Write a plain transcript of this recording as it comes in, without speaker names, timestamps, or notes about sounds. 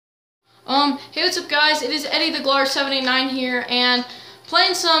Hey, what's up, guys? It is Eddie the Glar 789 here, and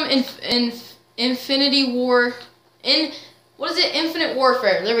playing some Infinity War. What is it? Infinite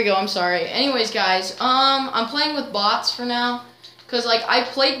Warfare. There we go. I'm sorry. Anyways, guys, I'm playing with bots for now, cause like I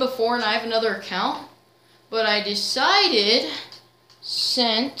played before and I have another account, but I decided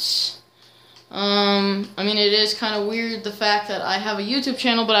since I mean, it is kind of weird the fact that I have a YouTube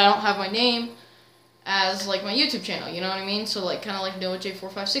channel, but I don't have my name as like my YouTube channel, you know what I mean? So like kind of like Noah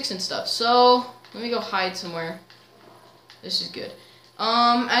J456 and stuff. So let me go hide somewhere. This is good.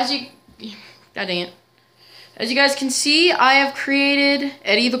 God dang it. As you guys can see, I have created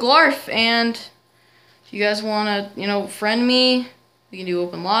Eddie the Glarf, and if you guys want to, you know, friend me, we can do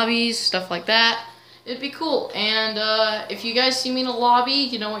open lobbies, stuff like that. It'd be cool. And if you guys see me in a lobby,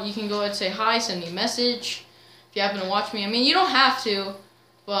 you know what, you can go ahead and say hi, send me a message. If you happen to watch me, I mean, you don't have to,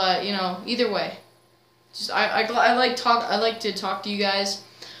 but you know, either way. Just I like to talk to you guys.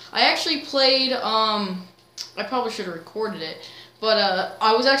 I actually played I probably should have recorded it, but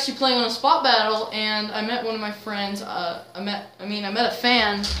I was actually playing on a spot battle, and I met one of my friends. I met a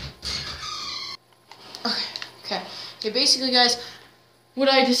fan. Okay, basically, guys, what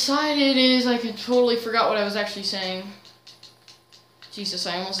I decided is I totally forgot what I was actually saying. Jesus,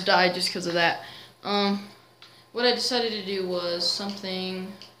 I almost died just because of that. What I decided to do was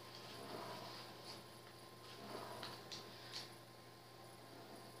something.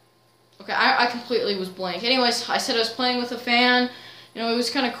 Okay, I completely was blank. Anyways, I said I was playing with a fan. You know, it was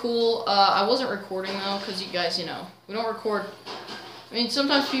kind of cool. I wasn't recording, though, because you guys, you know, we don't record. I mean,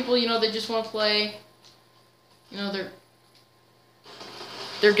 sometimes people, you know, they just want to play, you know,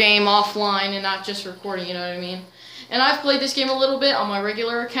 their game offline and not just recording, you know what I mean? And I've played this game a little bit on my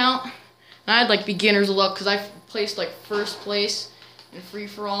regular account. And I had, like, beginner's luck, because I placed, like, first place in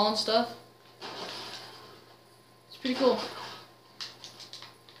free-for-all and stuff. It's pretty cool.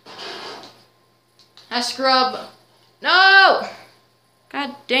 I scrub. No!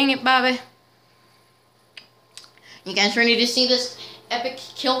 God dang it, Bobby. You guys ready to see this epic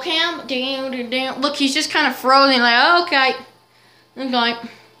kill cam? Damn. Look, he's just kind of frozen. Like, oh, okay. Okay.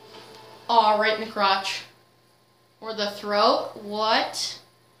 Aw, right in the crotch. Or the throat. What?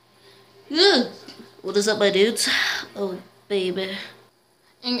 Ugh. What is up, my dudes? Oh, baby.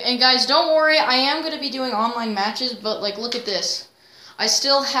 And guys, don't worry. I am going to be doing online matches, but, like, look at this. I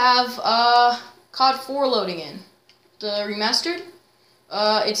still have, COD 4 loading in. The remastered.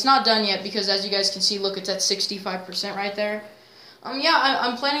 It's not done yet because, as you guys can see, look, it's at 65% right there. Yeah,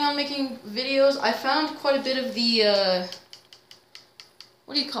 I'm planning on making videos. I found quite a bit of the,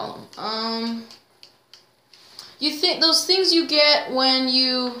 what do you call them? You think those things you get when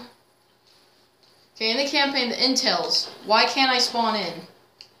you, okay, in the campaign, the intels. Why can't I spawn in?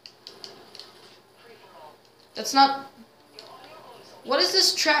 That's not. What is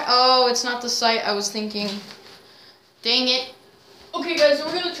this track? Oh, it's not the site I was thinking. Dang it. Okay, guys, so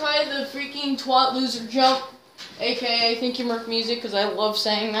we're going to try the freaking twat loser jump, a.k.a. Thank You Murph Music, because I love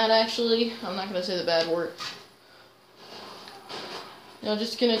saying that, actually. I'm not going to say the bad word. You know,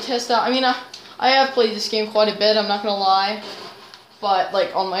 just going to test out. I mean, I have played this game quite a bit, I'm not going to lie. But,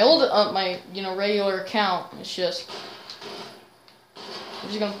 like, on my old, you know, regular account, it's just. I'm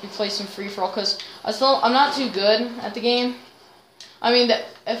just going to be playing some free-for-all, because I'm not too good at the game. I mean, the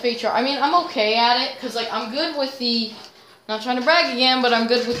FHR, I mean, I'm okay at it, because, like, I'm good with the, not trying to brag again, but I'm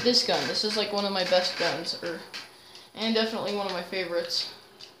good with this gun. This is, like, one of my best guns, and definitely one of my favorites.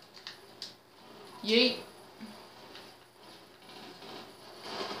 Yeet.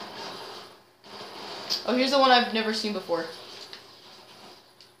 Oh, here's the one I've never seen before.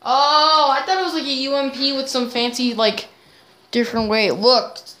 Oh, I thought it was, like, a UMP with some fancy, like, different way it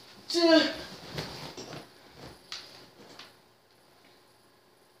looked.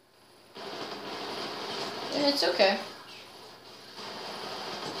 It's okay.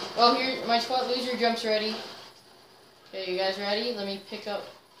 Oh, here, my twat loser jump's ready. Okay, you guys ready? Let me pick up.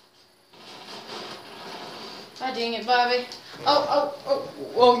 God dang it, Bobby.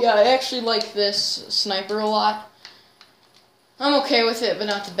 Oh, yeah, I actually like this sniper a lot. I'm okay with it, but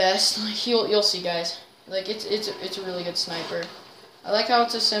not the best. Like, you'll see, guys. Like, it's a really good sniper. I like how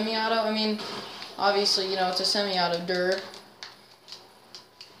it's a semi-auto. I mean, obviously, you know, it's a semi-auto, dirt.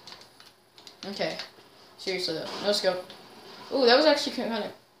 Okay. Seriously, though. No scope. Ooh, that was actually kind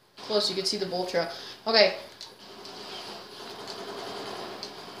of close. You could see the bolt trail. Okay.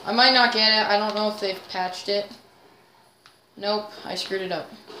 I might not get it. I don't know if they've patched it. Nope. I screwed it up.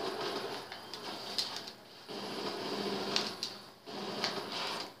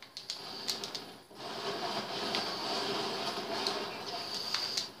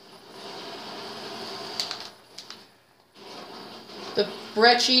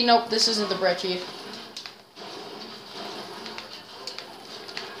 Brecci. Nope, this isn't the Brecci.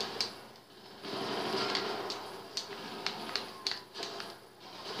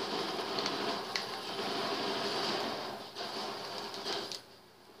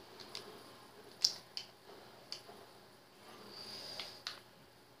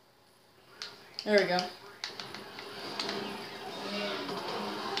 There we go.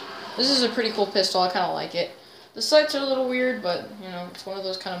 This is a pretty cool pistol. I kind of like it. The sights are a little weird, but, you know, it's one of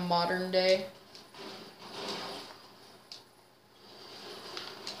those kind of modern day.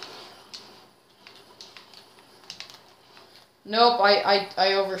 Nope,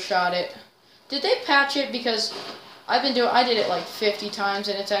 I overshot it. Did they patch it? Because I did it like 50 times,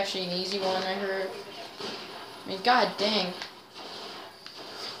 and it's actually an easy one, I heard. I mean, god dang.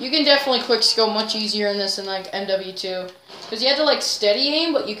 You can definitely quickscope much easier in this than like MW2. Because you had to like steady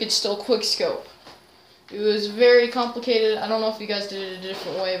aim, but you could still quickscope. It was very complicated. I don't know if you guys did it a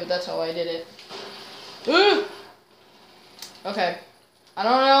different way, but that's how I did it. Ooh! Okay. I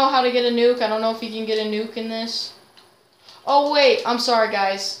don't know how to get a nuke. I don't know if you can get a nuke in this. Oh wait, I'm sorry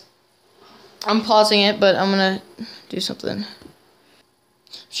guys. I'm pausing it, but I'm gonna do something.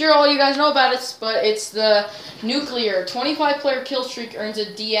 Sure, all you guys know about it, but it's the nuclear 25-player kill streak earns a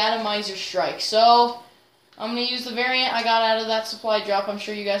deatomizer strike. So I'm gonna use the variant I got out of that supply drop. I'm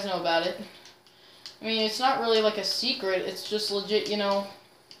sure you guys know about it. I mean, it's not really like a secret. It's just legit, you know,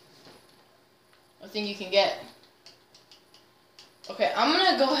 a thing you can get. Okay, I'm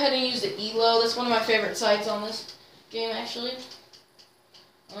gonna go ahead and use the ELO. That's one of my favorite sights on this game, actually.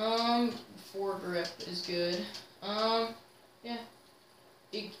 Foregrip is good. Yeah.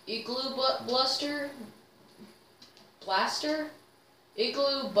 Igloo Blaster?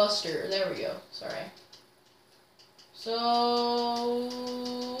 Igloo Buster. There we go. Sorry. So,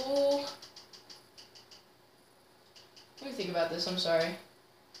 let me think about this. I'm sorry.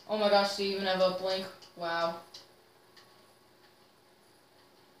 Oh my gosh, do you even have uplink? Wow.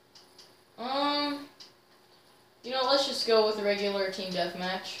 You know, let's just go with a regular team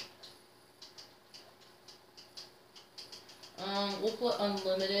deathmatch. We'll put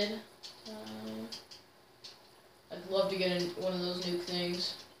unlimited. I'd love to get one of those nuke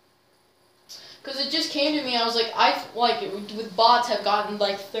things. Cause it just came to me, I was like, with bots have gotten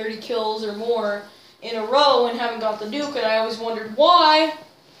like 30 kills or more in a row and haven't got the nuke, and I always wondered why.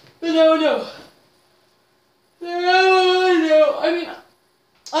 But no. I mean,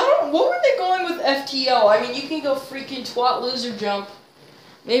 I don't. What were they going with FTL? I mean, you can go freaking twat loser jump.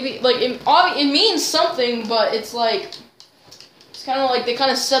 Maybe like it means something, but it's like it's kind of like they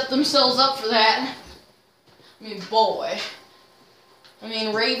kind of set themselves up for that. I mean, boy. I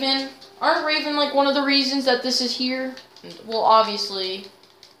mean, Raven. Aren't Raven like one of the reasons that this is here? Well, obviously,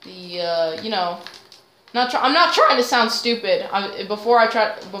 the you know, I'm not trying to sound stupid. Before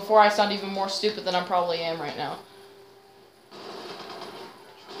I sound even more stupid than I probably am right now.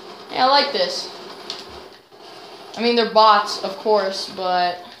 Yeah, I like this. I mean, they're bots, of course,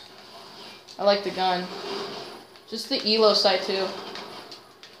 but I like the gun. Just the ELO sight too.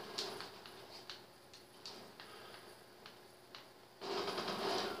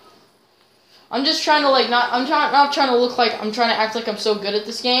 I'm just trying to like not trying to look like I'm trying to act like I'm so good at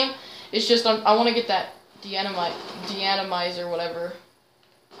this game. It's just I want to get that deatomizer, whatever.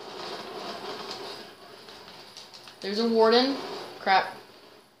 There's a warden. Crap.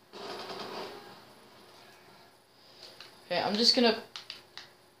 Okay, I'm just gonna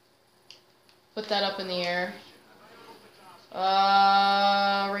put that up in the air.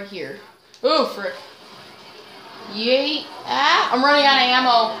 Right here. Ooh, frick. Yay! Ah, I'm running out of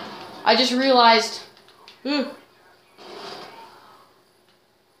ammo. I just realized. Ooh.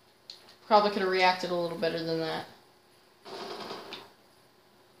 Probably could have reacted a little better than that.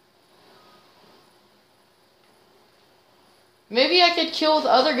 Maybe I could kill with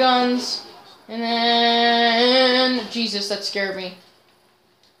other guns. And then... Jesus, that scared me.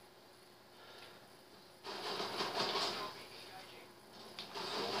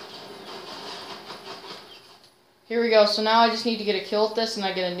 Here we go. So now I just need to get a kill with this and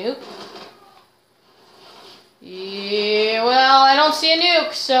I get a nuke. Yeah, well, I don't see a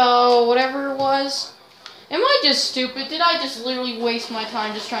nuke, so whatever it was. Am I just stupid? Did I just literally waste my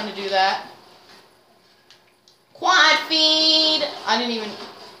time just trying to do that? Quad feed! I didn't even...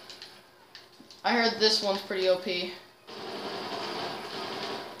 I heard this one's pretty OP.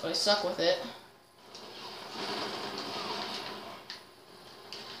 But I suck with it.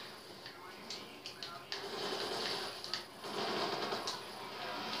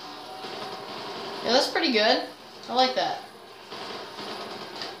 Yeah, that's pretty good. I like that.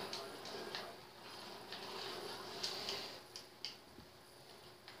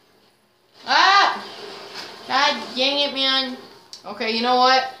 dang it, man. Okay, you know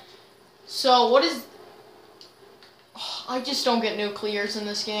what? So, what is... Oh, I just don't get nuclears in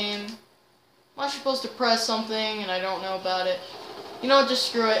this game. I'm not supposed to press something, and I don't know about it. You know what? Just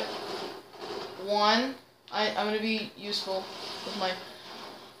screw it. 1. I'm going to be useful with my...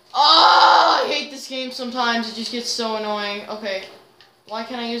 Oh, I hate this game sometimes. It just gets so annoying. Okay. Why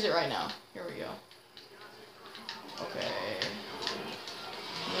can't I use it right now? Here we go. Okay.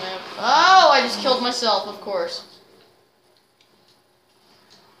 Yep. Oh, I just killed myself, of course.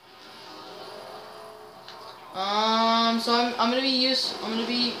 So I'm gonna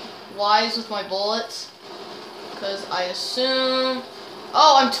be wise with my bullets, because I assume.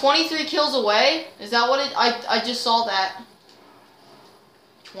 Oh, I'm 23 kills away. Is that what it? I just saw that.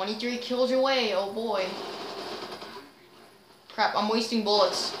 23 kills away. Oh boy. Crap! I'm wasting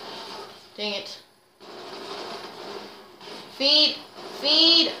bullets. Dang it. Feed.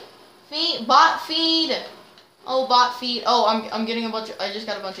 Bot feed. Oh, bot feed. Oh, I'm getting a bunch of, I just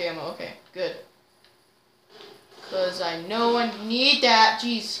got a bunch of ammo. Okay, good. Cause I know I need that.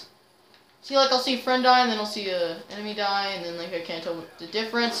 Jeez. See, like, I'll see a friend die, and then I'll see a enemy die, and then, like, I can't tell the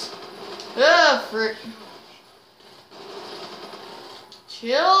difference. Ugh, frick.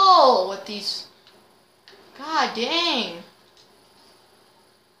 Chill with these. God dang.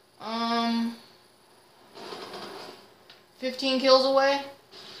 15 kills away.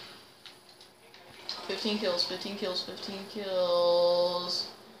 15 kills. 15 kills. 15 kills.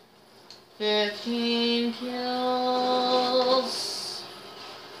 15 kills.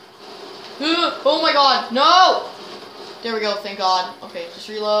 Oh my god, no! There we go, thank god. Okay, just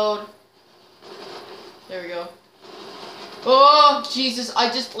reload. There we go. Oh, Jesus, I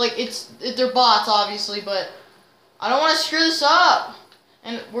just, like, they're bots, obviously, but I don't want to screw this up.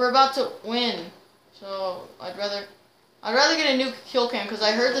 And we're about to win. So, I'd rather get a new kill cam, because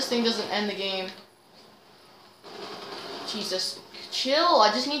I heard this thing doesn't end the game. Jesus, chill,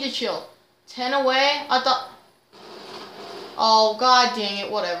 I just need to chill. 10 away? I thought... Oh, god dang it,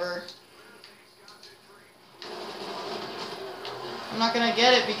 whatever. I'm not gonna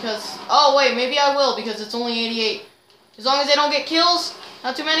get it because... Oh, wait, maybe I will because it's only 88. As long as they don't get kills.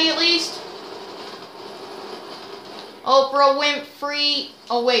 Not too many, at least. Oprah Winfrey.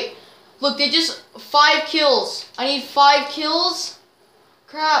 Oh, wait. Look, they just... 5 kills. I need 5 kills?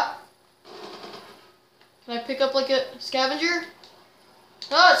 Crap. Can I pick up, like, a scavenger?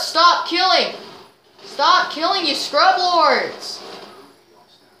 Oh, stop killing! Stop killing, you scrub lords!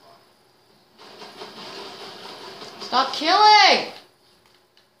 Stop killing!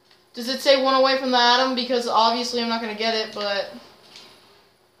 Does it say 1 away from the atom? Because obviously I'm not going to get it, but...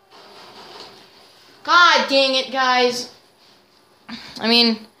 God dang it, guys. I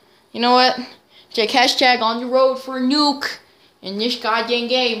mean, you know what? Check hashtag on the road for a nuke in this goddamn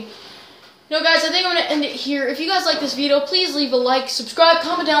game. No, guys, I think I'm going to end it here. If you guys like this video, please leave a like, subscribe,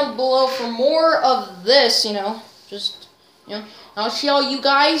 comment down below for more of this, you know. Just, you know. I'll see all you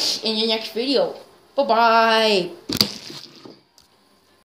guys in the next video. Bye-bye.